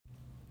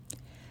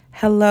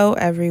Hello,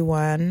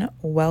 everyone.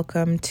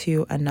 Welcome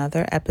to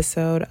another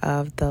episode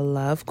of The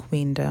Love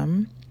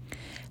Queendom.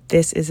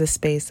 This is a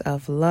space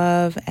of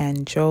love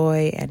and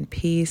joy and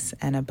peace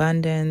and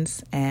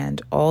abundance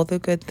and all the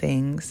good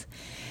things.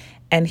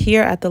 And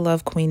here at The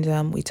Love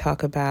Queendom, we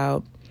talk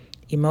about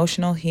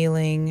emotional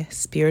healing,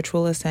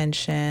 spiritual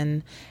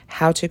ascension,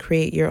 how to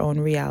create your own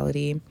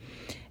reality,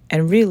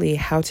 and really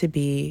how to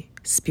be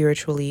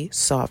spiritually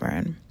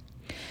sovereign.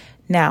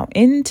 Now,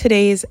 in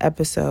today's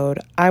episode,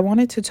 I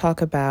wanted to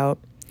talk about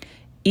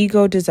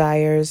ego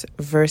desires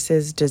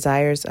versus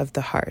desires of the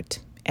heart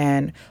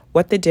and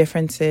what the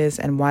difference is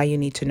and why you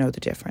need to know the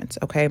difference,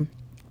 okay?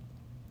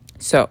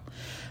 So,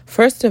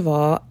 first of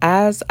all,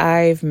 as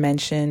I've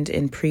mentioned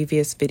in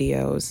previous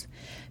videos,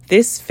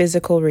 this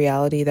physical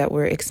reality that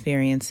we're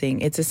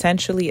experiencing, it's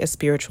essentially a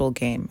spiritual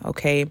game,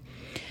 okay?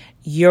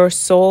 Your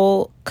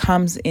soul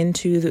comes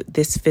into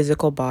this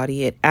physical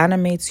body. It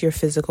animates your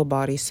physical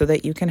body so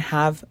that you can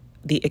have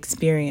the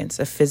experience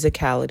of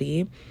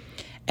physicality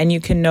and you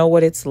can know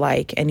what it's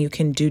like and you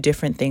can do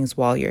different things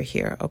while you're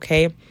here,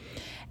 okay?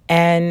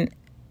 And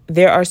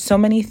there are so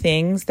many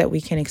things that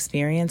we can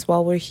experience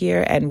while we're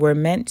here, and we're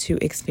meant to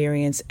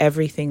experience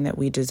everything that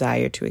we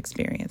desire to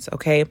experience,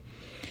 okay?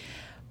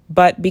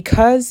 But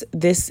because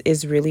this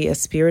is really a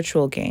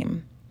spiritual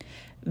game,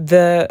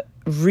 the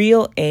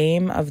real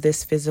aim of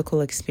this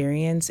physical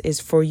experience is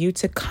for you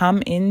to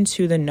come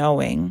into the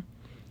knowing,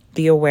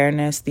 the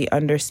awareness, the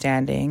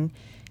understanding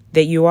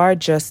that you are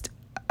just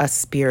a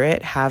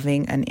spirit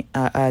having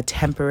a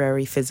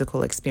temporary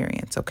physical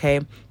experience, okay?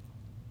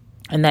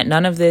 And that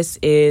none of this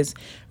is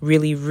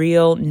really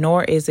real,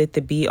 nor is it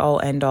the be-all,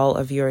 end-all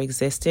of your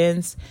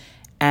existence.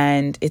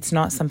 And it's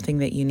not something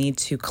that you need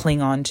to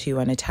cling on to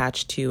and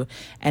attach to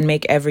and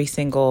make every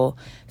single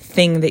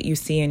thing that you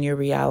see in your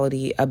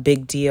reality a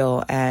big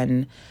deal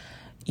and,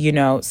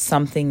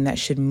 something that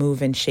should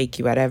move and shake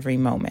you at every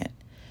moment.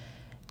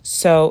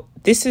 So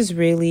this is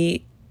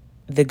really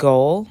the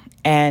goal.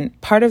 And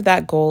part of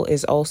that goal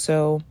is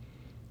also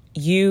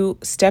you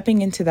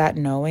stepping into that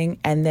knowing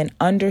and then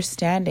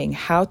understanding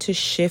how to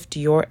shift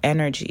your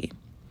energy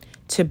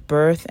to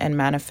birth and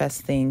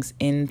manifest things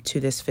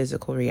into this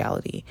physical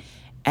reality.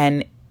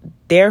 And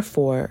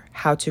therefore,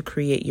 how to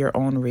create your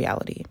own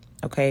reality,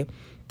 okay?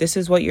 This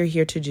is what you're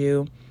here to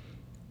do.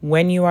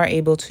 When you are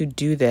able to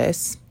do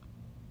this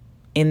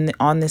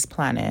on this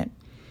planet,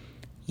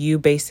 you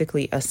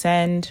basically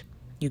ascend,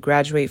 you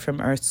graduate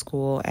from Earth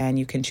School, and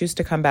you can choose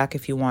to come back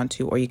if you want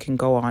to, or you can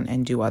go on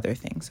and do other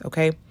things,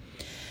 okay?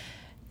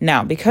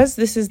 Now, because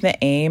this is the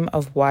aim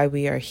of why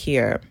we are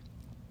here,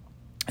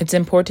 it's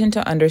important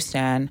to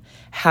understand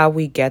how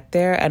we get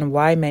there and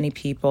why many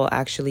people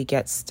actually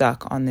get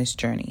stuck on this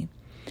journey.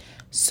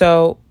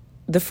 So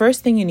the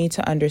first thing you need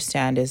to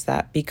understand is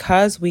that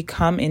because we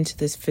come into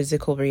this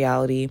physical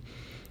reality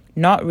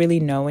not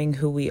really knowing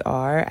who we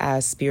are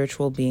as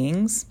spiritual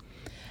beings,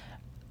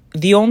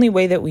 the only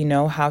way that we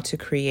know how to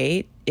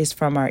create is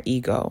from our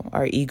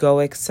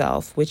egoic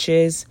self, which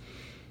is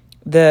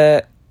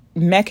the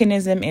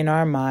mechanism in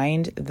our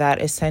mind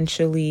that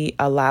essentially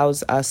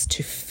allows us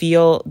to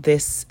feel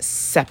this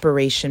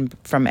separation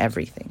from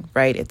everything,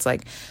 right? It's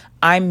like,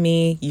 I'm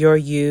me, you're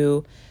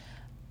you,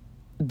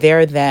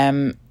 they're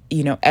them,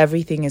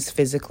 everything is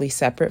physically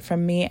separate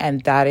from me.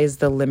 And that is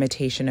the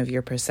limitation of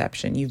your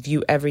perception. You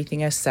view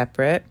everything as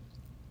separate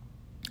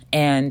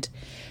and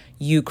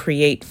you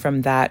create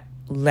from that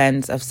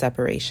lens of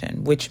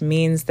separation, which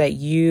means that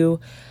you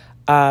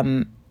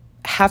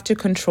have to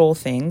control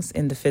things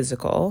in the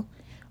physical,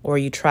 or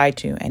you try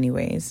to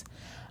anyways.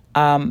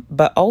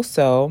 But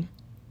also,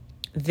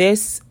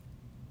 this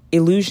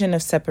illusion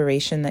of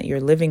separation that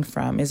you're living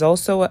from is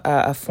also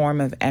a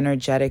form of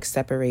energetic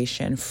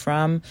separation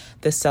from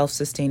the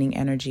self-sustaining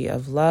energy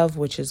of love,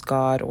 which is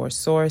God or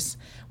source,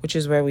 which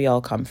is where we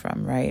all come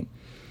from, right?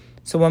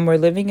 So when we're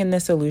living in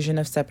this illusion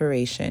of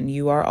separation,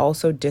 you are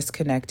also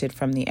disconnected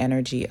from the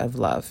energy of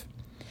love.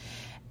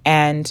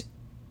 And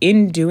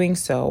in doing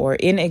so, or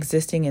in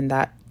existing in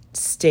that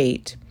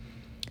state,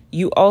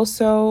 you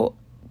also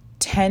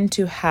tend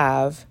to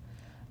have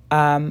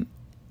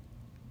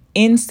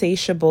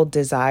insatiable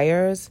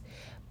desires,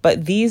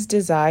 but these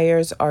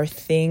desires are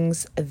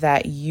things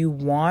that you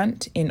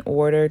want in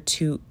order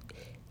to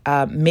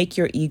make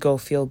your ego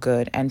feel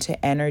good and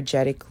to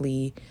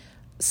energetically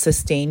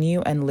sustain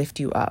you and lift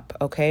you up,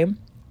 okay?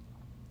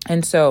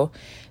 And so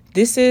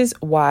this is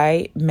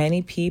why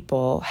many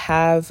people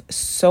have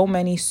so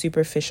many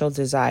superficial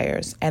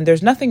desires. And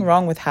there's nothing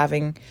wrong with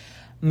having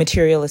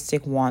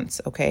materialistic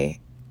wants, okay?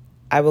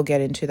 I will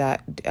get into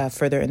that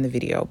further in the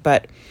video.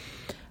 But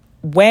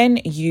when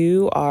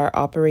you are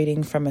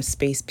operating from a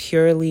space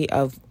purely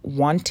of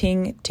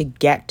wanting to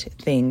get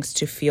things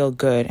to feel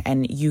good,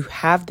 and you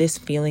have this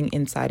feeling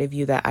inside of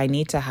you that I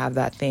need to have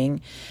that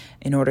thing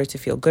in order to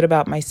feel good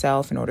about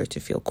myself, in order to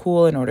feel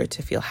cool, in order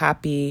to feel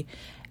happy,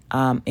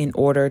 in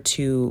order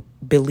to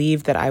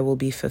believe that I will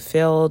be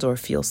fulfilled or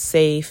feel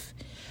safe,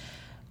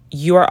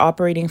 you are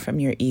operating from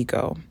your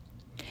ego.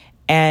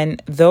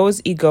 And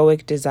those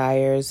egoic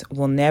desires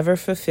will never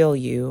fulfill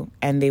you,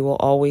 and they will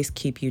always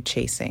keep you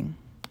chasing,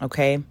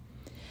 okay?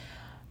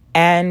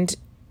 And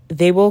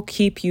they will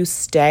keep you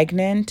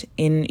stagnant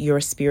in your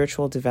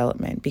spiritual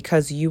development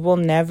because you will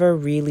never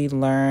really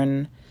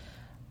learn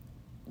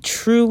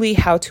truly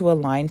how to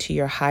align to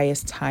your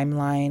highest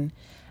timeline,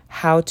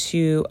 how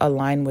to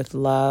align with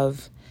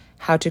love,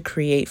 how to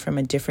create from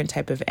a different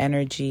type of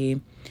energy,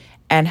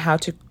 and how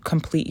to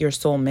complete your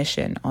soul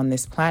mission on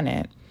this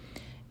planet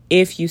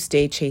if you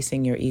stay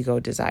chasing your ego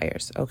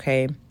desires,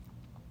 okay?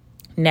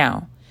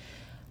 Now,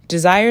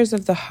 desires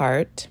of the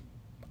heart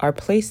are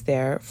placed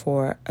there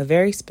for a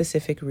very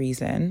specific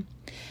reason.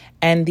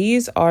 And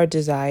these are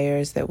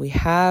desires that we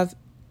have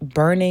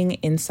burning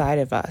inside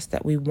of us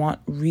that we want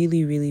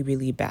really, really,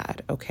 really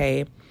bad,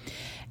 okay?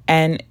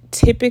 And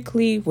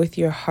typically with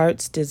your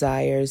heart's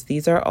desires,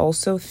 these are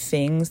also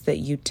things that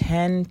you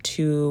tend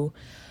to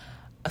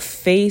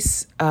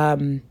face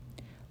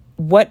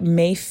what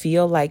may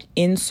feel like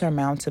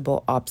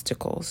insurmountable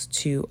obstacles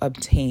to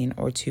obtain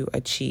or to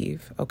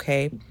achieve,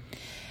 okay?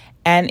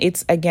 And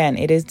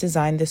it is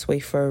designed this way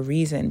for a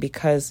reason,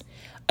 because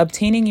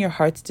obtaining your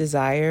heart's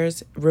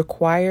desires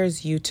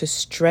requires you to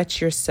stretch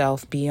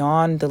yourself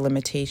beyond the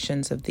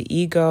limitations of the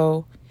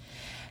ego,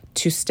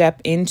 to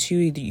step into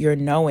your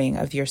knowing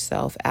of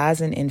yourself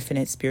as an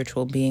infinite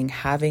spiritual being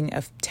having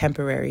a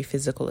temporary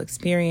physical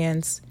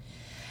experience,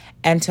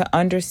 and to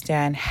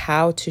understand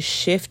how to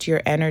shift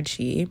your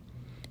energy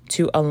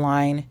to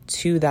align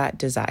to that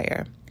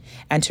desire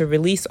and to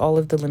release all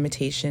of the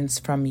limitations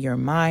from your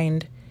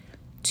mind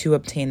to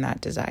obtain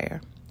that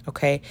desire,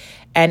 okay?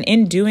 And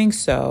in doing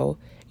so,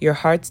 your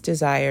heart's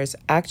desires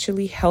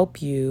actually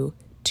help you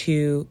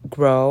to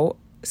grow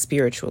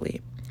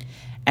spiritually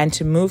and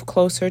to move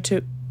closer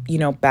to,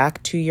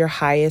 back to your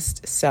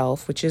highest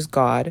self, which is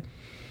God,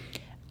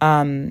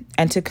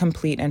 and to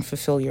complete and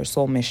fulfill your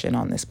soul mission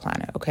on this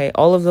planet, okay?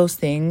 All of those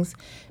things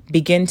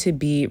begin to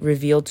be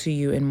revealed to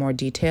you in more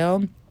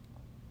detail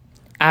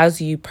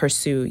as you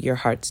pursue your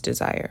heart's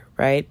desire,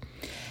 right?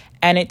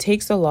 And it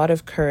takes a lot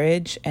of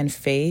courage and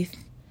faith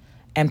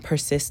and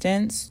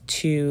persistence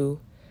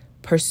to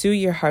pursue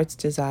your heart's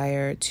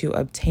desire, to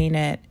obtain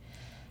it,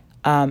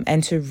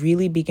 and to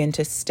really begin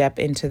to step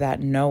into that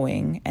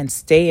knowing and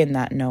stay in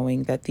that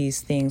knowing that these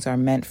things are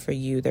meant for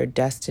you, they're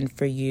destined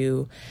for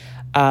you,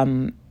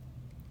 and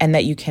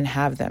that you can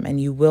have them,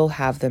 and you will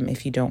have them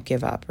if you don't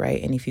give up,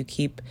 right? And if you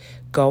keep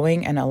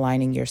going and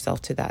aligning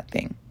yourself to that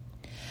thing.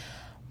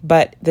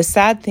 But the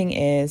sad thing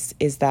is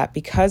that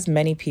because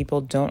many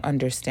people don't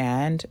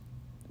understand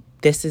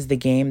this is the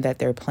game that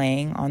they're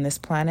playing on this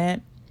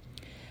planet,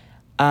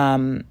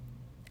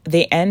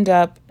 they end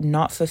up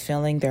not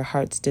fulfilling their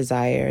heart's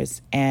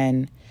desires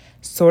and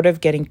sort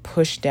of getting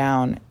pushed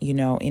down,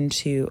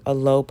 into a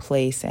low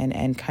place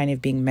and kind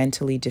of being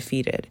mentally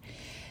defeated.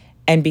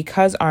 And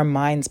because our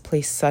minds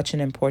play such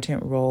an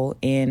important role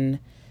in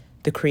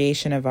the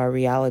creation of our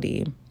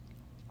reality,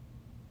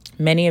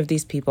 many of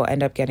these people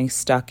end up getting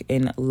stuck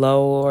in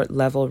lower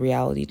level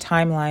reality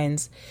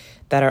timelines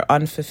that are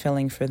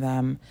unfulfilling for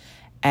them.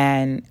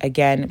 And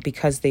again,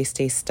 because they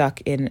stay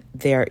stuck in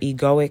their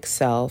egoic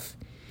self,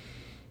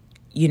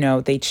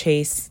 they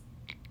chase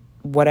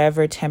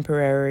whatever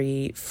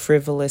temporary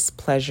frivolous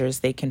pleasures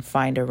they can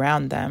find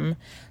around them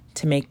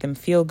to make them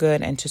feel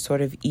good and to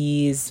sort of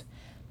ease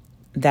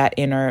that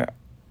inner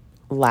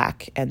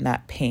lack and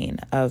that pain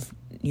of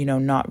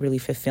not really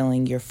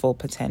fulfilling your full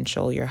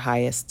potential, your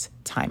highest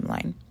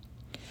timeline.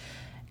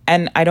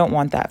 And I don't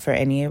want that for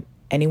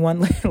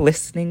anyone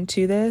listening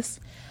to this.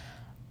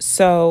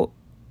 So,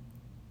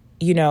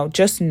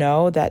 just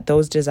know that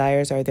those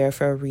desires are there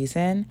for a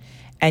reason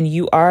and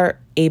you are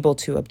able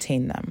to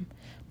obtain them.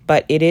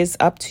 But it is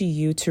up to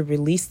you to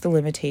release the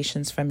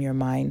limitations from your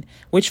mind,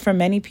 which for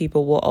many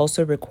people will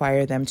also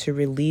require them to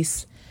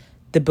release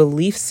the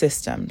belief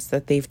systems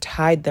that they've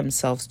tied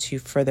themselves to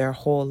for their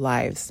whole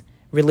lives.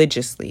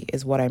 Religiously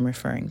is what I'm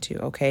referring to,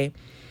 okay?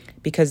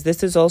 Because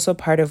this is also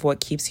part of what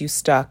keeps you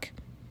stuck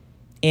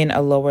in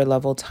a lower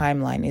level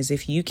timeline, is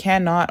if you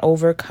cannot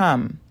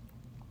overcome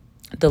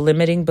the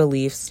limiting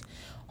beliefs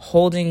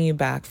holding you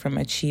back from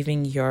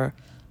achieving your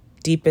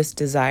deepest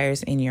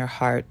desires in your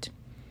heart,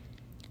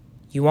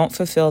 you won't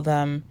fulfill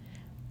them.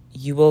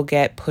 You will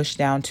get pushed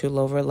down to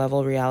lower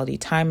level reality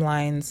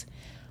timelines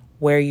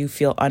where you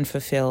feel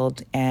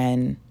unfulfilled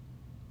and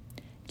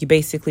you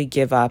basically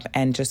give up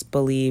and just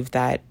believe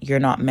that you're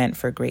not meant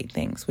for great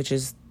things, which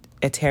is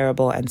a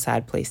terrible and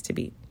sad place to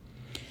be.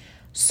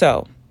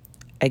 So,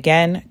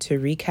 again, to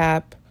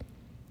recap,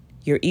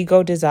 your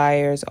ego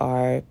desires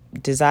are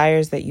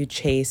desires that you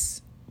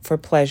chase for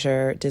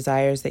pleasure,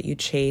 desires that you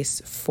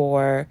chase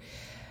for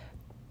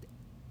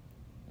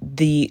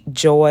the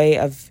joy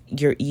of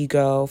your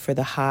ego, for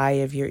the high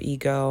of your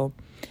ego.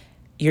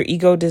 Your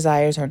ego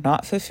desires are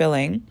not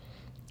fulfilling,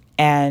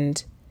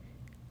 and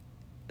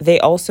they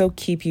also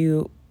keep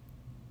you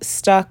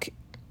stuck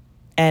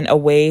and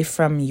away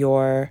from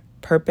your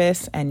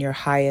purpose and your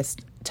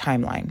highest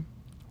timeline.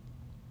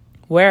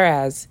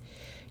 Whereas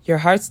your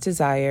heart's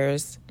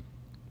desires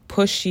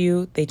push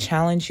you, they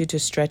challenge you to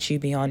stretch you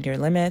beyond your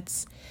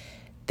limits.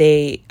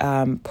 They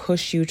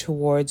push you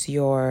towards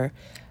your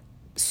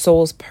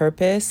soul's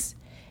purpose,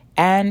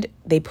 and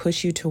they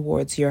push you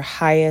towards your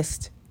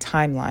highest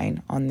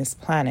timeline on this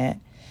planet.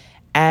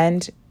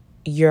 And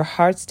your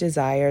heart's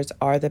desires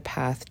are the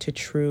path to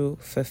true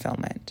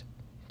fulfillment.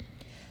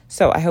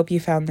 So I hope you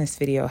found this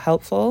video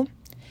helpful.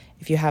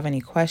 If you have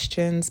any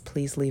questions,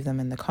 please leave them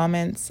in the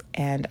comments,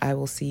 and I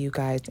will see you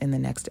guys in the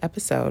next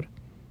episode.